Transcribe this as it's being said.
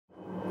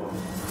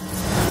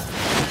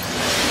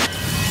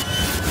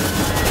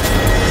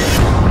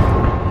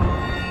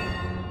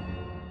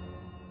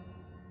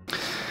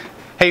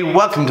Hey,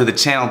 welcome to the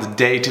channel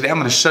today. Today I'm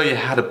going to show you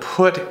how to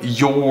put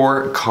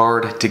your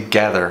card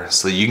together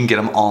so you can get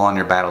them all on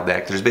your battle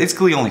deck. There's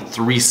basically only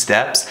 3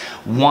 steps.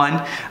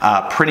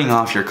 1, printing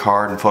off your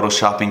card and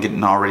photoshopping,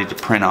 getting all ready to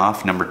print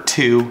off. Number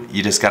 2,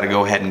 you just got to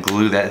go ahead and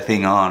glue that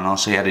thing on. I'll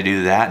show you how to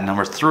do that. And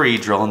number 3,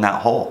 drilling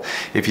that hole.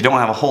 If you don't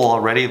have a hole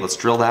already, let's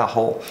drill that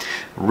hole.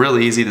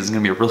 Really easy. This is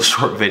going to be a real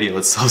short video.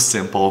 It's so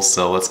simple,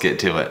 so let's get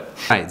to it.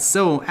 Alright,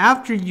 so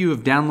after you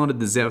have downloaded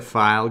the zip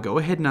file, go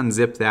ahead and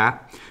unzip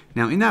that.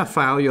 Now in that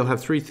file you'll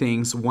have 3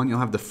 things. 1, you'll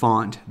have the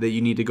font that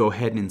you need to go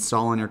ahead and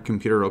install on your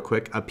computer real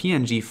quick. A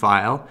PNG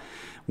file,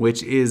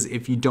 which is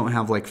if you don't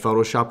have like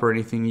Photoshop or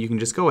anything, you can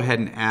just go ahead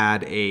and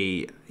add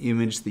a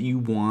image that you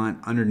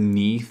want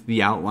underneath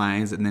the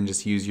outlines and then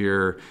just use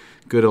your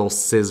good old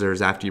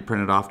scissors after you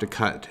print it off to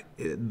cut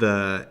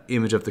the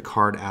image of the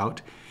card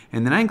out.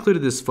 And then I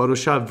included this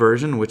Photoshop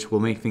version, which will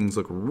make things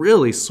look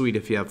really sweet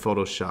if you have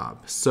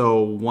Photoshop.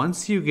 So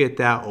once you get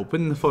that,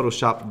 open the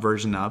Photoshop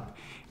version up.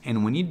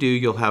 And when you do,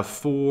 you'll have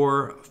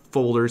 4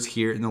 folders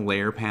here in the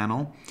layer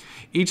panel.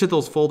 Each of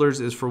those folders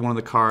is for one of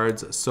the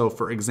cards. So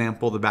for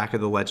example, the back of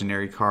the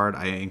legendary card,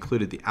 I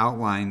included the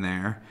outline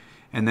there.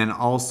 And then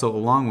also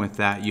along with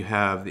that, you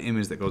have the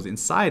image that goes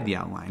inside the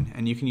outline.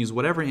 And you can use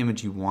whatever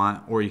image you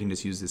want, or you can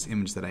just use this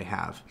image that I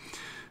have.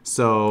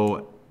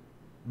 So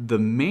the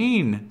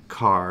main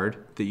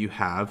card that you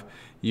have,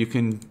 you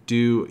can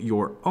do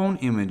your own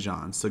image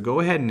on. So go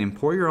ahead and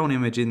import your own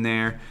image in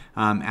there,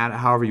 add it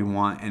however you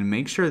want, and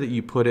make sure that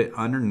you put it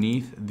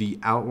underneath the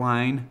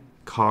outline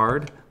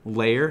card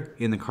layer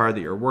in the card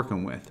that you're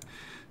working with.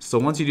 So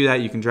once you do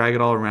that, you can drag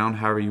it all around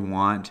however you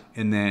want,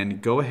 and then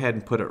go ahead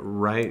and put it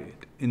right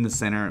in the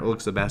center. It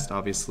looks the best,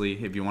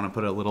 obviously. If you want to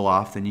put it a little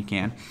off, then you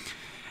can.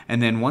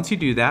 And then once you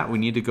do that, we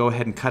need to go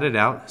ahead and cut it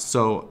out.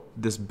 So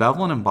this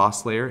bevel and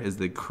emboss layer is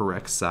the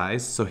correct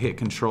size. So hit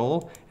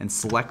Control and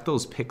select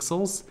those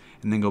pixels,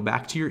 and then go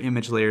back to your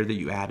image layer that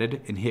you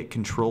added and hit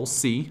Control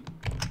C.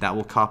 That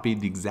will copy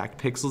the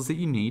exact pixels that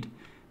you need.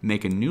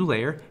 Make a new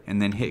layer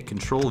and then hit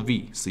Control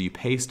V. So you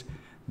paste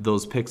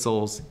those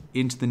pixels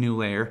into the new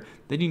layer.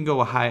 Then you can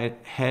go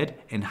ahead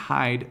and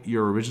hide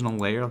your original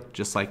layer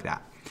just like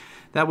that.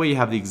 That way you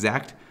have the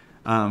exact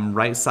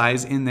right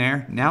size in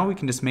there. Now we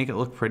can just make it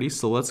look pretty.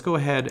 So let's go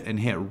ahead and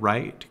hit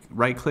right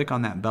click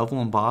on that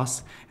bevel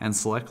emboss and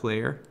select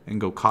layer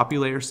and go copy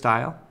layer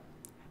style,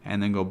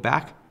 and then go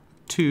back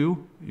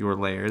to your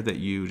layer that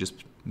you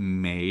just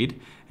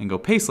made and go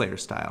paste layer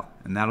style,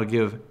 and that'll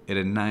give it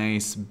a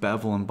nice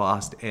bevel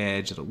embossed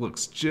edge. It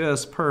looks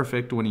just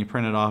perfect. When you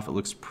print it off, it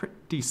looks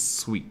pretty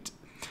sweet.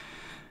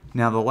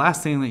 Now the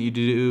last thing that you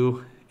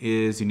do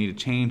is you need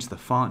to change the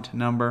font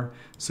number.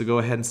 So go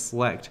ahead and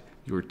select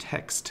your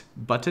text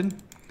button,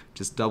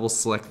 just double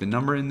select the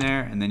number in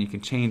there, and then you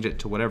can change it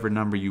to whatever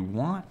number you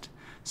want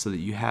so that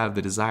you have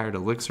the desired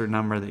elixir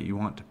number that you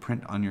want to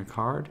print on your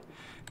card.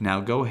 Now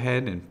go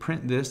ahead and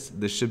print this.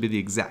 This should be the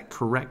exact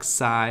correct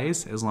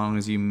size as long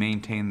as you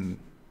maintain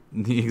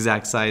the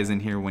exact size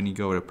in here when you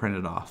go to print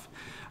it off.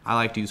 I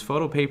like to use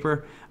photo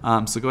paper,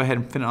 so go ahead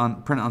and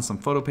print it on some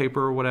photo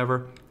paper or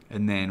whatever,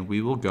 and then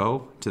we will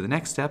go to the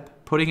next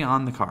step, putting it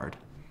on the card.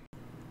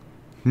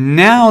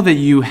 Now that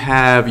you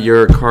have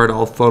your card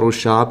all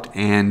photoshopped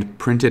and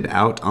printed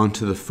out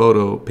onto the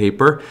photo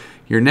paper,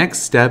 your next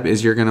step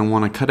is you're going to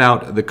want to cut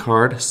out the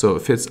card so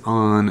it fits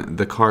on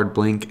the card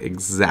blank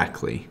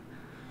exactly.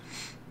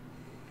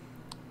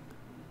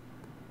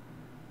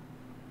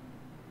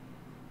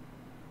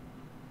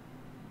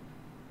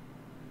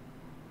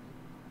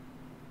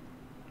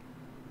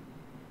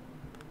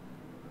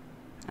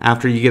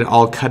 After you get it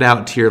all cut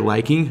out to your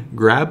liking,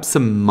 grab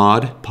some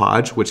Mod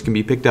Podge, which can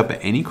be picked up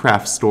at any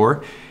craft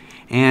store,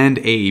 and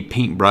a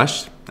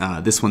paintbrush.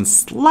 This one's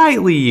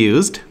slightly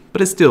used, but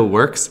it still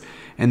works.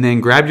 And then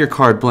grab your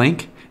card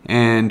blank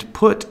and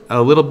put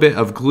a little bit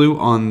of glue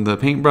on the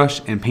paintbrush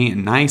and paint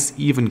a nice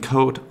even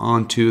coat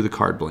onto the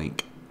card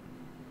blank.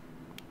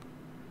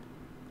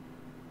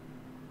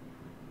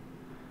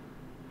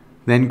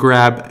 Then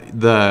grab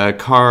the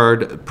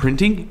card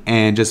printing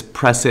and just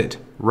press it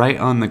right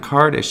on the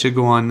card. It should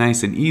go on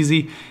nice and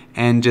easy,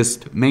 and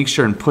just make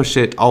sure and push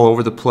it all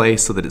over the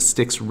place so that it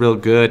sticks real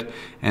good,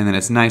 and then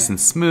it's nice and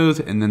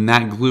smooth, and then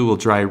that glue will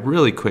dry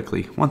really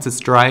quickly. Once it's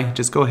dry,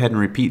 just go ahead and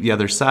repeat the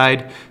other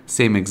side,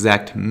 same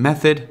exact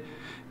method,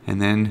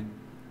 and then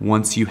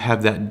once you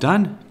have that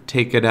done,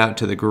 take it out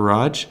to the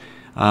garage,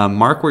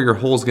 mark where your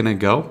hole is going to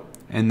go,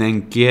 and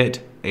then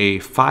get a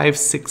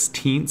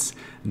 5/16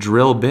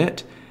 drill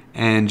bit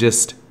and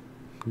just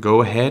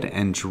go ahead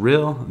and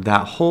drill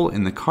that hole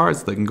in the card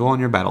so they can go on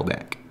your battle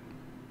deck.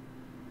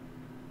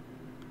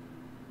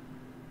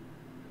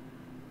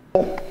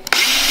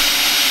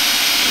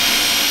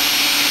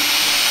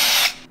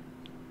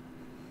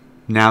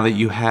 Now that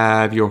you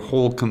have your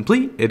hole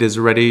complete, it is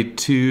ready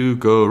to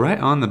go right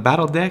on the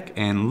battle deck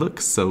and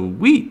look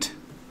sweet.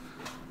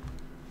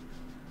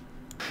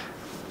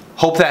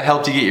 Hope that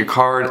helped you get your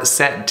card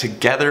set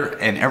together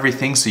and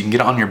everything so you can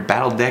get it on your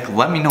battle deck.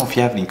 Let me know if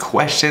you have any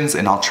questions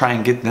and I'll try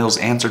and get those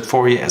answered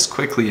for you as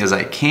quickly as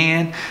I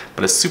can.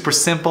 But it's super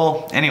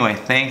simple. Anyway,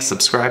 thanks,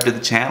 subscribe to the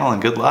channel,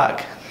 and good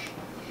luck.